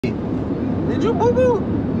Did you boo-boo?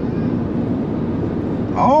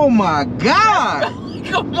 Oh my God!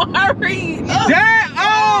 Kamari! That,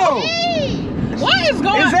 oh! What is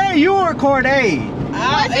going on? Is that you or Corday?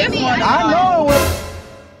 It's one. I know it was.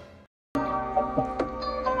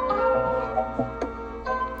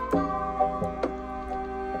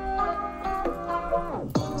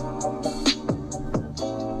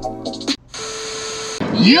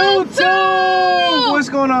 YouTube! What's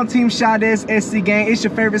going on, Team Shad SC Gang? It's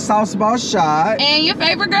your favorite sauce ball, Shad. And your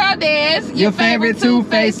favorite girl, Des. Your favorite two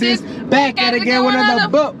faces. Back at it again with another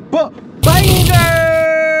banger!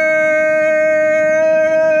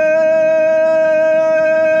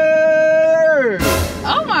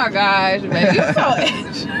 Oh my gosh, baby. You so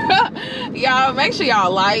extra. Y'all, make sure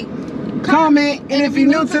y'all like, comment, and if you're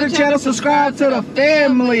new to the channel, subscribe to the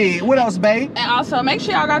family. What else, babe? and also make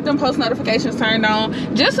sure y'all got them post notifications turned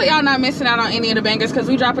on, just so y'all not missing out on any of the bangers, because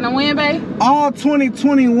we dropping a win, babe. All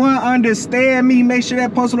 2021, understand me. Make sure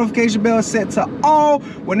that post notification bell is set to all.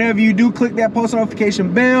 Whenever you do, click that post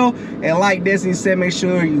notification bell. And like Destiny said, make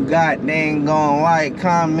sure you got dang gone like,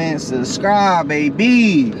 comment, subscribe,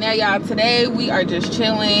 baby. Now, y'all, today we are just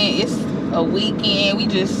chilling. It's a weekend. We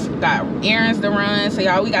just got errands to run. So,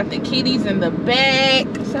 y'all, we got the kitties in the back.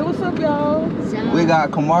 Say what's up, y'all. We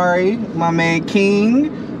got Kamari, my man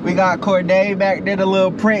King. We got Corday back there, the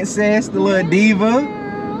little princess, the little diva.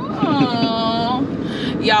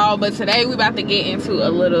 Y'all, but today we about to get into a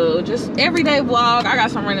little just everyday vlog. I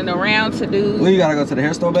got some running around to do. Well, you gotta go to the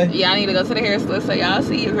hair store, babe? Yeah, I need to go to the hair store. So y'all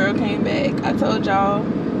see your girl came back. I told y'all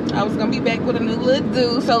I was gonna be back with a new look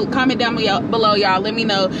do. So comment down below, y'all. Let me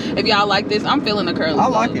know if y'all like this. I'm feeling the curly look. I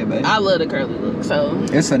like it, babe. I love the curly look. So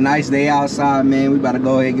it's a nice day outside, man. We about to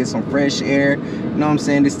go ahead and get some fresh air. You know what I'm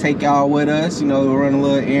saying? Just take y'all with us. You know, we'll run a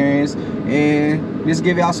little errands and just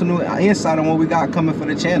give y'all some new insight on what we got coming for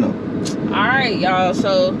the channel. All right, y'all.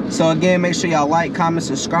 So again, make sure y'all like, comment,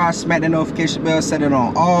 subscribe, smack the notification bell, set it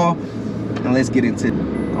on all, and let's get into it.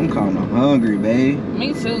 I'm kind of hungry, babe.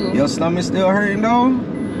 Me too. Your stomach still hurting though?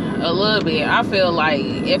 A little bit. I feel like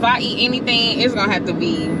if I eat anything, it's gonna have to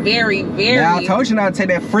be very, very. Now I told you not to take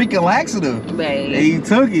that freaking laxative. Babe. And you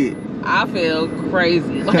took it. I feel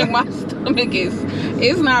crazy. Like my stomach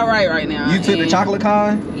it's not right now. You took the chocolate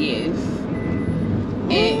con? Yes.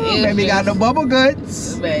 Baby got the bubble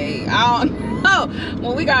guts. Babe, I don't know.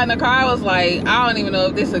 When we got in the car, I was like, I don't even know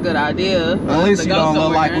if this is a good idea. At least you don't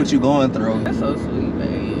look like what you're going through. That's so sweet,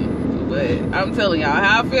 babe. But I'm telling y'all,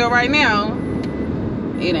 how I feel right now,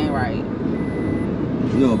 it ain't right.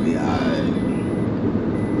 You'll be alright.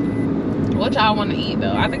 What y'all want to eat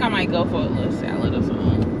though? I think I might go for a little salad or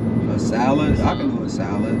something. A salad? I can do a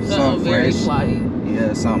salad. Something very fresh. light.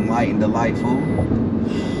 Yeah, something light and delightful.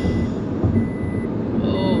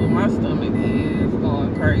 Oh, my stomach is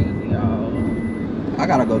going crazy, y'all. I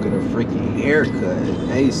gotta go get a freaking haircut.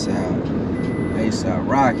 ASAP. ASAP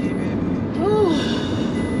Rocky, baby.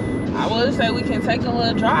 I would say we can take a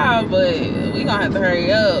little drive, but we gonna have to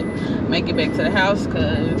hurry up, make it back to the house,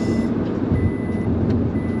 cause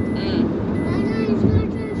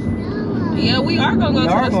yeah, we are gonna go to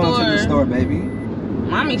the store, baby.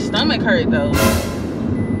 Mommy's stomach hurt though.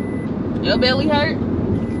 Your belly hurt?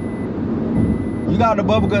 You got the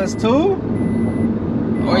bubble guts too?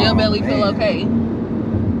 Or your belly feel okay?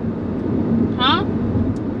 Huh?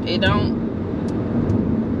 It don't.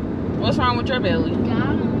 What's wrong with your belly?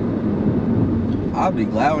 I'll be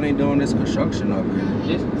glad when they doing this construction over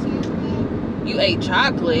here. You ate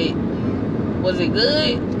chocolate. Was it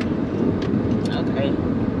good? Okay.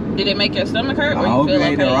 Did it make your stomach hurt? Or I hope you feel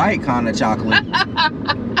you ate the right kind of chocolate.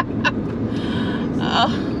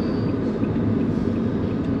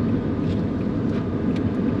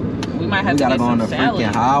 We might have we to gotta get go on the salad.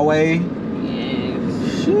 freaking highway.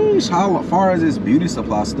 Yes. Sheesh, how far is this beauty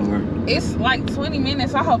supply store? It's like 20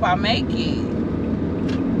 minutes. I hope I make it.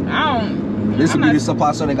 This is a beauty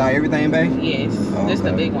supply store that got everything, babe? Yes. Oh, This is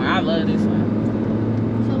the big one. I love this one.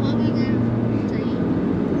 So what we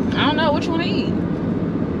gonna eat? I don't know. What you want to eat?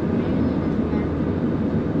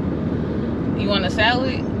 You want a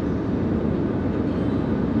salad?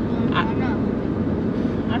 I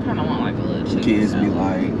kind of want like a little chicken Kids salad. be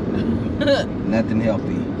like, nothing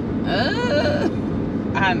healthy.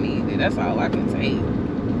 I need it. That's all I can take.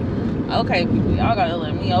 Okay, people, y'all gotta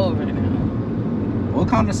let me over now. What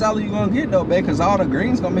kind of salad you gonna get though, babe? Cause all the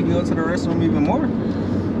greens gonna make you go to the restroom even more.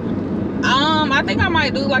 I think I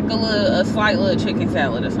might do like a slight little chicken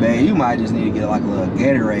salad or something. Babe, you might just need to get like a little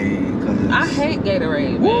Gatorade. Cause I hate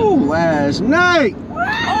Gatorade, babe. Woo, last night.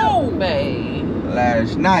 Oh, babe.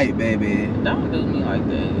 Last night, baby. Don't do me like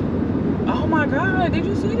that. Oh my God, did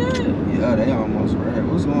you see that? Yeah, they almost read.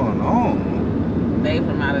 What's going on? They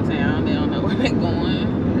from out of town. They don't know where they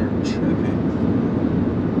going. They're tripping.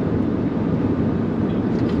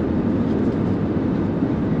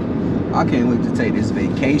 I can't wait to take this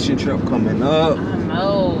vacation trip coming up. I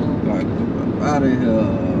know. Like, out of here.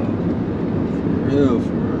 For real.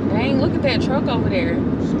 Dang, look at that truck over there.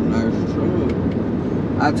 It's a nice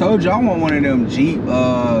truck. I told you I want one of them Jeep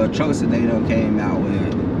trucks that they done came out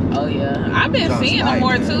with. Oh yeah, I've been Just seeing them like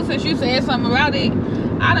more that. too since you said something about it.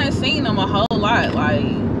 I done seen them a whole lot. Like,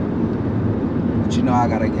 But you know I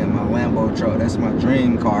gotta get my Lambo truck. That's my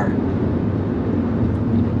dream car.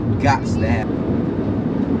 Gots to have.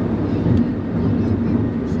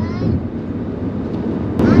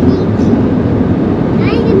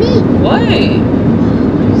 what?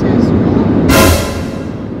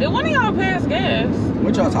 Did one of y'all pass gas?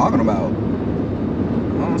 What y'all talking about?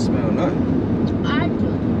 I don't smell nothing.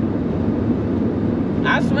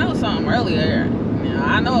 I smelled something earlier. Yeah,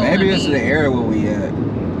 I know. Maybe it it's wasn't the me. area where we at.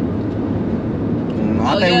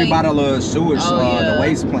 I Oh, think yeah, we bought a little sewage, yeah. the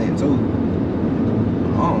waste plant too.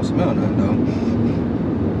 I don't smell nothing though.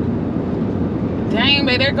 Dang,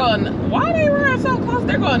 babe, they're going. Why they running so close?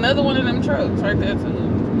 They're going another one of them trucks right there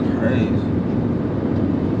too. Crazy.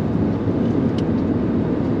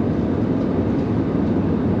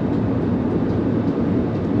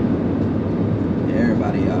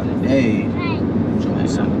 Everybody out today. Enjoying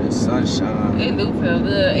some of this sunshine. It do feel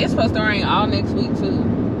good. It's supposed to rain all next week too.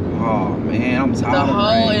 Oh man, I'm tired The of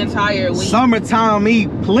whole rain. entire week. Summertime me,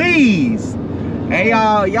 please. Hey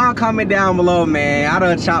y'all comment down below, man. I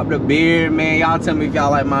done chopped the beard, man. Y'all tell me if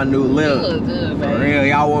y'all like my new You lip. look good, For babe. real,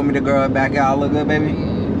 y'all want me to grow it back out? Look good, baby.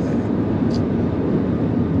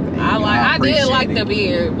 I did like the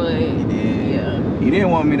beard, but You did. yeah. You didn't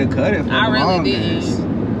want me to cut it for I the really longest.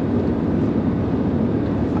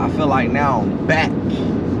 I feel like now I'm back.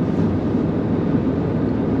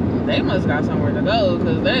 They must got somewhere to go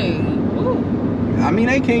because they. Ooh. I mean,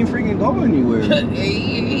 they can't freaking go anywhere.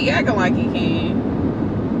 he acting like he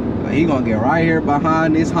can. He gonna get right here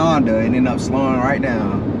behind this Honda and end up slowing right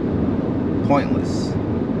down. Pointless.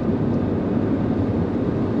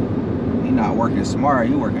 He not working smart,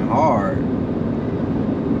 he working hard.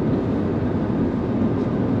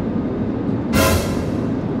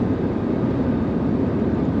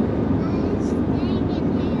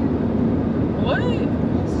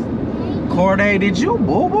 What? Corday, did you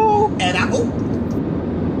boo-boo? And I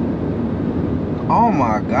Oh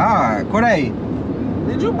my God. Corday,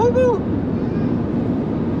 did you boo-boo?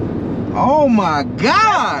 Oh my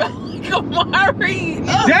God. Kamari!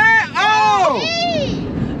 That, oh!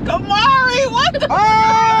 Kamari, what the?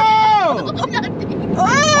 Oh!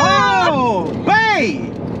 Oh!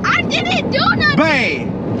 Babe! I didn't do nothing. Babe!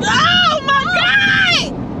 Oh my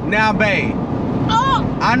God! Now, babe,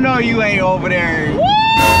 Oh, I know you ain't over there.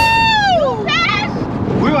 Woo!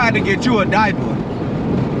 fast. We gonna have to get you a diaper.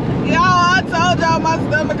 Y'all, I told y'all my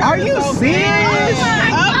stomach. Are hurt you so serious?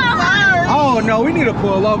 bad. I'm sorry. Oh no, we need to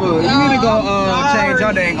pull over. You Y'all, need to go I'm change your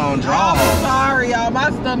sorry. dang on I'm draw. sorry, y'all. My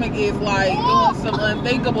stomach is like doing some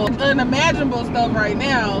unthinkable, unimaginable stuff right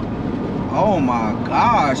now. Oh my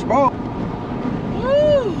gosh, bro.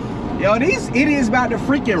 Woo! Yo, these idiots about to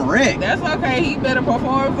freaking wreck. That's okay. He better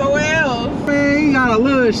perform somewhere else. Man, he got a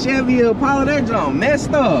little Chevy Impala. That junk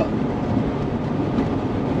messed up.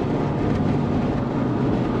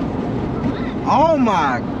 Oh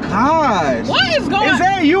my gosh. What is going on? Is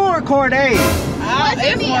that you or Corday?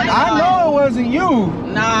 It's me. one of I y'all. know it wasn't you.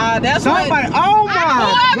 Nah, that's Somebody. what. Oh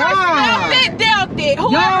my Whoever God. smelled it, dealt it.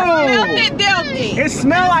 Whoever Yo. smelled it, dealt it. It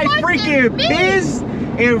smelled like freaking piss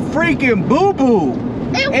and freaking boo-boo.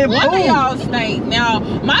 And One of boom. y'all stink. Now,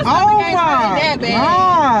 my stomach Oh ain't hurting that my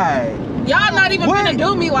bad. God. Y'all not even What? gonna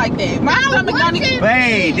do me like that. My stomach don't even.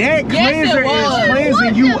 Babe, that Yes, it cleanser was. is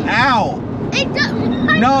cleansing you out. It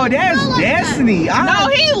doesn't. No, that's Destiny. No,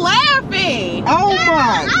 he laughing. Oh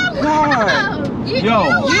my God.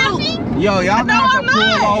 Yo. Yo, y'all No, gonna have I'm to pull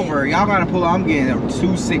not. over. Y'all gotta pull. I'm getting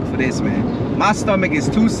too sick for this, man. My stomach is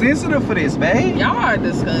too sensitive for this, babe. Y'all are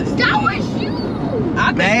disgusting. That was you.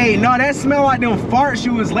 I Babe, no, that smell like them farts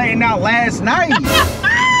you was letting out last night.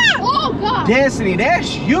 Oh God. Destiny,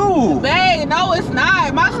 that's you. Babe, no, it's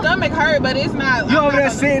not. My stomach hurt, but it's not. You I'm over there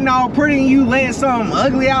not sitting all pretty and you letting something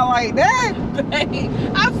ugly out like that? gonna- Babe,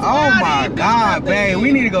 I swear Oh I my didn't do God, nothing. babe,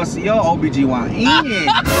 we need to go see your OBGYN.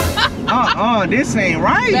 This ain't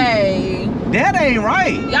right. Babe. That ain't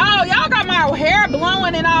right. Y'all got my hair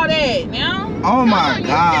blowing and all that. Now, Oh my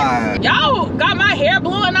God. y'all got my hair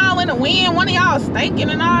blowing all in the wind. One of y'all stinking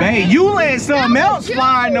and all Babe, that. you let something else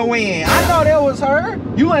fly in the wind. I know that was her.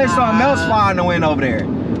 You let something else fly in the wind over there.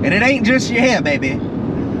 And it ain't just your hair, baby.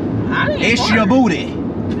 I didn't It's fart. your booty.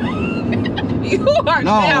 You are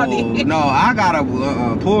shouting. No, I gotta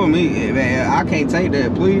pull me, man. I can't take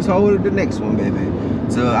that. Please hold the next one, baby,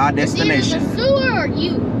 to our destination. It's either the sewer or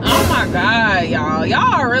you. Oh my God, y'all.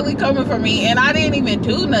 Y'all are really coming for me, and I didn't even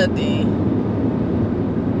do nothing.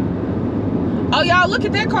 Oh, y'all, look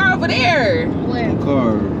at that car over there. Where?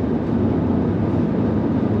 Car.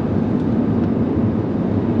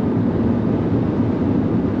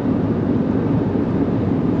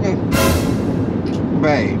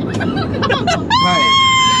 Babe.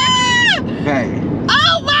 Babe.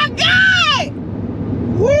 Oh my God!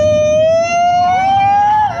 Woo!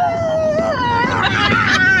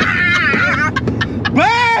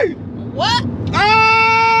 Babe! What? Oh!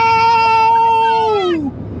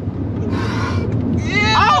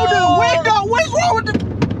 Oh, the window! What's wrong with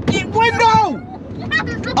the window?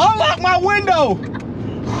 Unlock my window!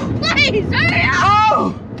 Please, hurry up.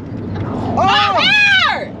 Oh! My Oh!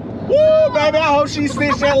 hair! Woo, baby, I hope she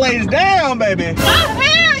stitched that lace down, baby. My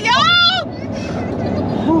hair, y'all!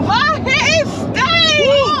 My hair is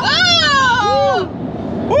stained! Oh!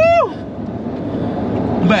 Woo!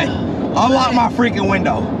 Babe, unlock my freaking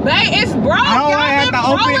window. Babe, it's broke. I don't want to have to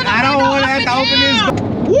open. I don't want to have to open this.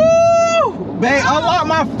 Woo! Babe, unlock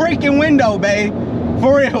my freaking window, babe.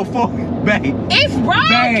 For real, babe. It's broke.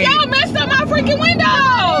 Babe. Y'all messed up my freaking window.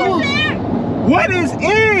 What is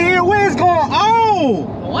in here? What is going on?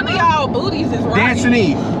 One of y'all booties is right.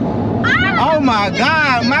 Destiny. Oh my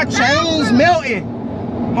God, my chain's melting.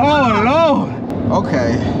 Oh Lord.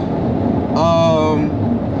 Okay.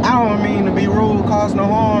 I don't mean to be rude, cause no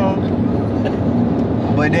harm.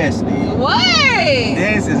 But Destiny, What?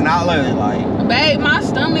 this is not looking like. Babe, my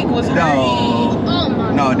stomach was hurting. Oh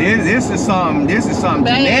my. No, this is something Babe,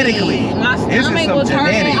 genetically. my This is stomach some was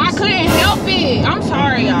hurting. I genetics. couldn't help it. I'm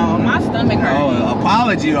sorry, y'all. My stomach hurt. Oh,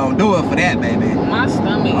 apology don't do it for that, baby. My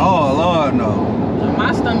stomach. Oh Lord, no.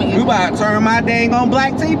 My stomach is. You about to turn my dang on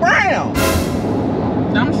black tea brown.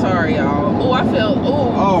 I'm sorry, y'all. Oh, I feel.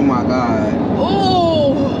 Oh. Oh my God.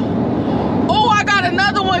 Oh. Oh, I got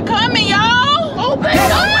another one coming, y'all. Open the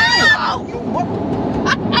window.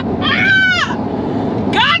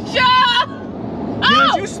 Gotcha.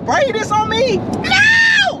 Did you spray this on me?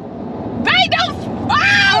 No! They don't.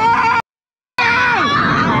 Oh!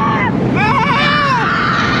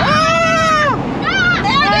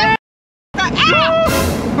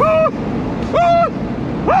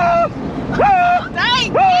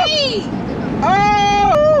 Thank me!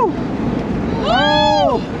 Oh!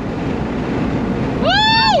 Oh! Woo!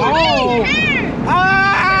 Oh!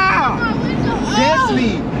 Ah!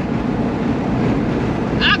 Destiny!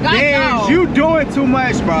 I got Damn, y'all. you doing too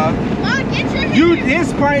much, bro. Mom, get your hair. You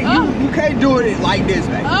this prank, Oh. you can't do it like this,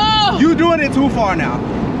 man. Oh! You doing it too far now.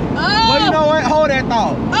 Oh! But you know what? Hold that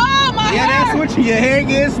thought. Oh, my Yeah, hair! that's what your hair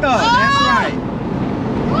gets stuck. Oh. That's right.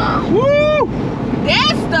 Woo!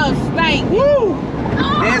 That stuff stank. Woo!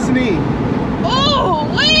 Destiny, Oh,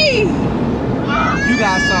 wait! you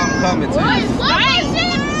got something coming to What? you. Stank?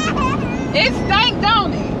 It stank,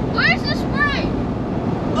 don't it? Where's the spray?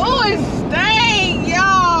 Oh, it stank,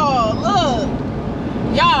 y'all. Look.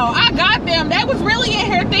 Y'all, I got them. They was really in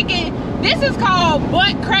here thinking this is called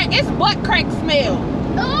butt crack. It's butt crack smell.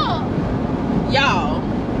 Oh. Y'all.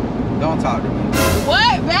 Don't talk to me.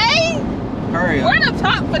 What, babe? Hurry up. Where the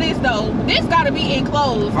top for this, though? This gotta be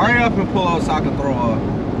enclosed. Hurry up and pull up so I can throw up. Oh,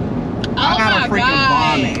 I got a my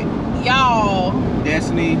freaking God. Y'all.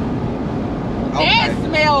 Destiny. That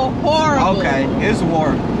smell horrible. Okay, it's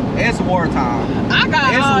war. It's wartime. I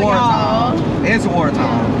got It's all wartime. y'all. It's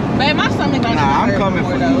wartime. Babe, my stomach don't Nah, I'm hurt coming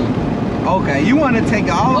anymore, for though. you. Okay, you want to take it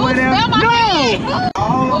all the way there? Smell my head.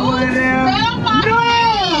 All the way there? Smell my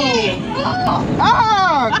head.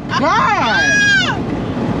 Oh, God.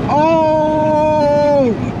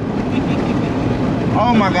 Oh.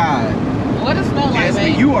 Oh, my God. What it smell like,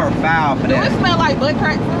 Destiny, babe? you are foul for Do it that. smell like butt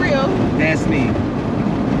crack for real? Destiny.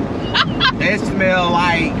 It smell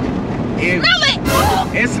like it. Smell it!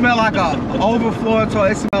 It smell like a overflowing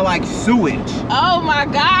toilet. It smell like sewage. Oh my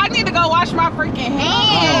God! I need to go wash my freaking Oh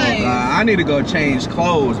hands. God! I need to go change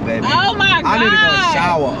clothes, baby. Oh my God! I need to go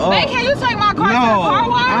shower up. Babe, can you take my car to the No, car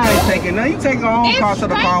wash? I ain't taking. No, you take your own It's car to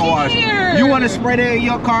the car stinking wash. here. You want to spray that in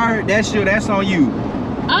your car? That's you. That's on you.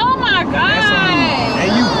 Oh my God! That's on you.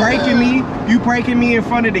 And you breaking me. You breaking me in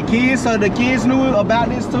front of the kids, so the kids knew about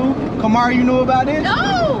this too. Kamara, you knew about this?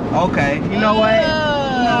 No. Okay. You know what? You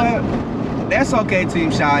know what? That's okay,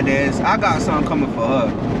 Team Shad. I got something coming for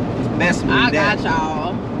her. Best believe I that. got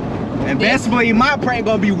y'all. And best believe my prank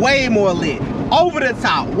gonna be way more lit. Over the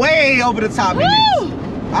top. Way over the top than this.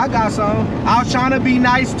 I got some. I was trying to be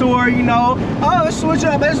nice to her, you know. Oh, let's switch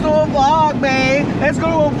up. Let's do a vlog, man. Let's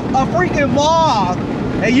go to a freaking vlog.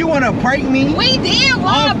 And you wanna prank me? We did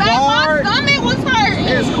vlog, babe. My stomach was hurting.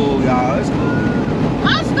 It's cool, y'all. It's cool.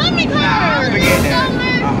 My stomach hurt. Forget that.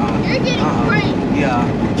 You're getting pranked.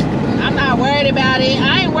 Yeah. I'm not worried about it.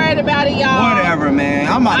 I ain't worried about it, y'all. Whatever, man.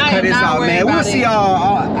 I'm about to cut this out, man. We'll see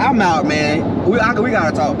y'all. I'm out, man. We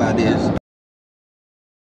gotta talk about this.